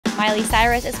Miley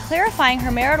Cyrus is clarifying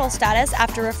her marital status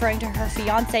after referring to her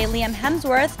fiance Liam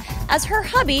Hemsworth as her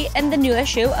hubby in the new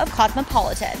issue of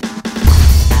Cosmopolitan.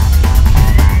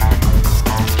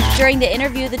 During the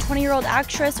interview, the 20-year-old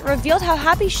actress revealed how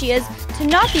happy she is to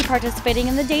not be participating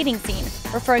in the dating scene,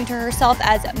 referring to herself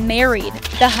as married.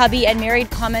 The hubby and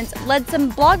married comments led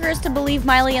some bloggers to believe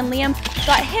Miley and Liam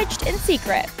got hitched in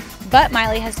secret. But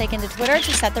Miley has taken to Twitter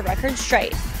to set the record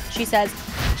straight. She says,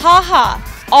 "Ha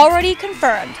ha, already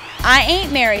confirmed. I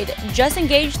ain't married, just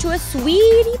engaged to a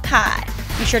sweetie pie."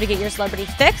 Be sure to get your celebrity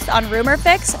fix on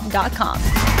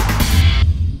RumorFix.com.